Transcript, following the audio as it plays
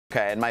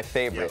Okay, and my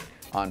favorite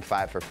on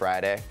 5 for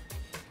Friday,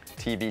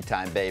 TV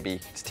time, baby.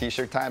 It's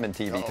T-shirt time and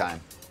TV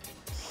time.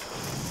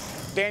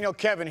 Daniel,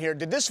 Kevin here.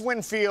 Did this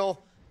win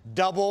feel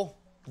double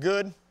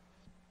good?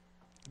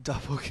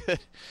 Double good.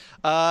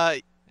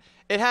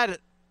 It had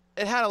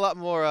a lot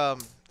more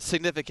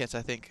significance,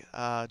 I think,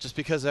 just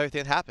because of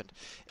everything that happened.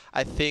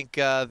 I think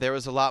there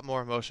was a lot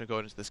more emotion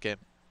going into this game.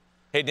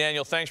 Hey,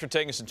 Daniel, thanks for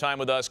taking some time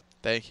with us.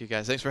 Thank you,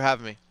 guys. Thanks for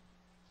having me.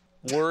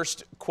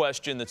 Worst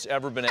question that's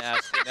ever been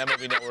asked in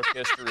MLB Network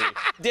history.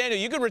 Daniel,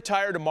 you could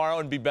retire tomorrow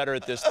and be better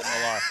at this than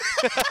Millar.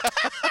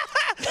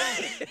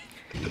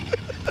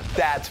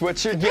 That's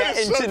what you're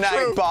getting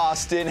tonight,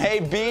 Boston. Hey,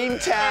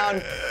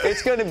 Beantown,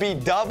 it's going to be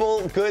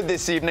double good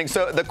this evening.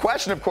 So the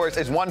question, of course,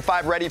 is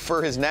 1-5 ready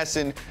for his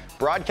NESN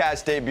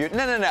broadcast debut?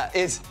 No.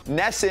 Is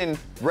NESN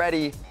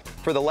ready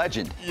for the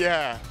legend?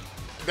 Yeah.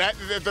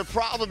 The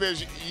problem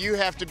is you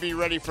have to be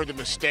ready for the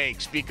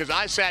mistakes, because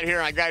I sat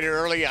here, I got here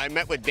early, I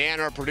met with Dan,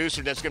 our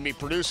producer, that's going to be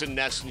producing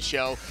NESN's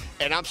show,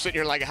 and I'm sitting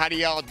here like, how do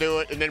y'all do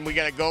it? And then we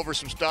got to go over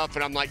some stuff,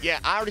 and I'm like, yeah,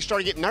 I already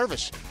started getting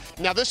nervous.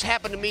 Now, this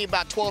happened to me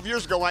about 12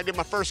 years ago when I did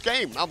my first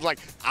game. I was like,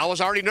 I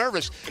was already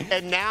nervous.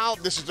 And now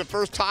this is the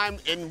first time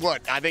in,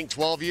 what, I think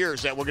 12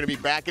 years that we're going to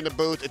be back in the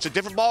booth. It's a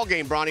different ball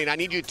game, Bronny, and I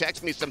need you to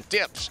text me some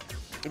tips,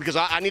 because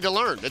I need to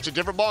learn. It's a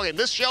different ballgame.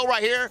 This show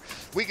right here,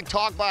 we can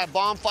talk by a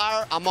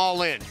bonfire. I'm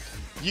all in.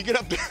 You get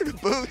up there in the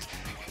booth,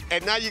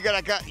 and now you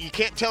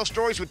can't tell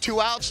stories with 2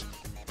 outs.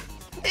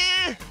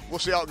 We'll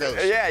see how it goes.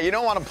 Yeah, you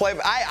don't want to play.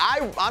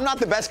 I'm not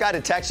the best guy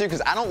to text you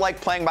because I don't like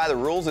playing by the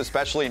rules,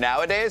 especially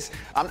nowadays.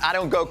 I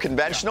don't go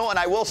conventional, and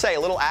I will say a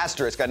little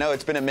asterisk. I know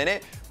it's been a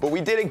minute, but we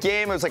did a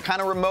game. It was like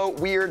kind of remote,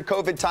 weird,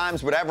 COVID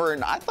times, whatever,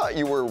 and I thought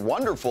you were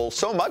wonderful,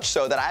 so much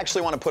so that I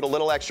actually want to put a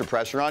little extra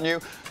pressure on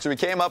you. So we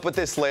came up with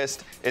this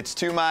list. It's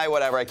to my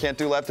whatever. I can't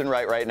do left and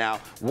right now.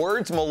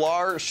 Words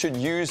Millar should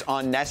use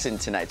on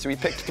NESN tonight. So we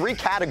picked 3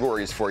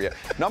 categories for you.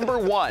 Number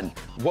 1,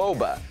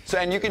 WOBA. So,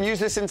 and you can use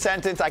this in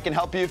sentence. I can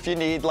help you if you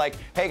need, like,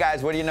 hey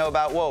guys, what do you know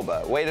about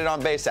WOBA? Weighted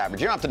on base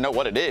average. You don't have to know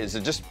what it is. I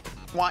just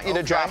want you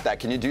to drop that.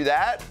 Can you do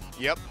that?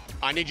 Yep.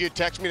 I need you to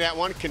text me that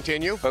one.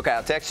 Continue. Okay,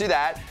 I'll text you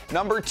that.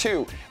 Number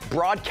 2,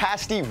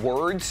 broadcasty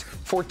words,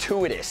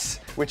 fortuitous,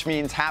 which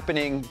means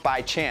happening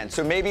by chance.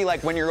 So maybe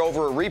like when you're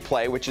over a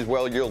replay, which is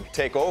where you'll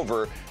take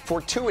over,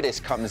 fortuitous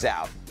comes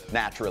out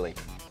naturally.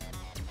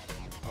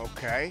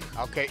 Okay,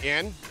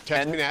 in.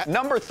 Text me that.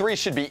 Number 3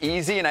 should be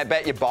easy, and I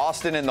bet you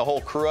Boston and the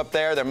whole crew up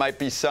there might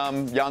be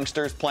some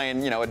youngsters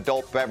playing,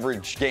 adult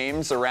beverage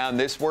games around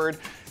this word.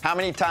 How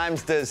many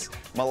times does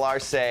Millar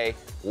say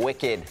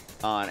wicked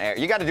on air?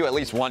 You got to do at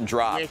least 1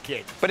 drop.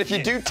 Wicked. But if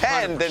you do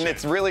 10, 100%. then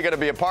it's really going to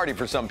be a party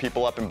for some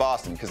people up in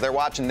Boston, because they're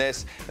watching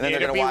this, and then they're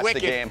going to watch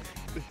the game.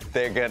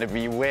 They're going to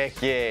be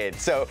wicked.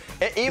 So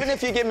even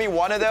if you give me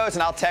 1 of those,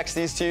 and I'll text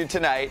these to you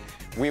tonight,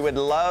 we would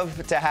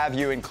love to have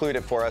you include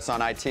it for us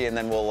on IT, and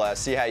then we'll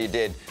see how you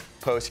did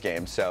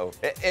post-game. So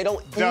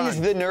it'll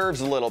ease the nerves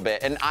a little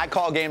bit. And I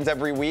call games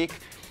every week.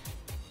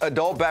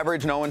 Adult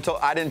beverage,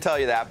 I didn't tell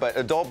you that, but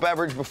adult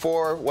beverage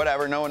before,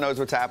 whatever, no one knows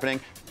what's happening.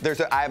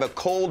 I have a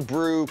cold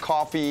brew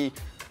coffee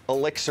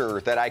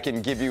elixir that I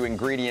can give you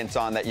ingredients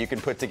on that you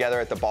can put together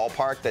at the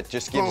ballpark that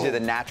just gives you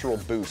the natural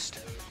boost.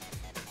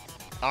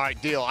 All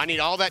right, deal. I need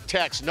all that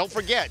text. Don't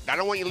forget, I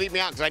don't want you to leave me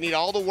out, because I need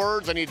all the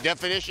words, I need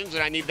definitions,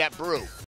 and I need that brew.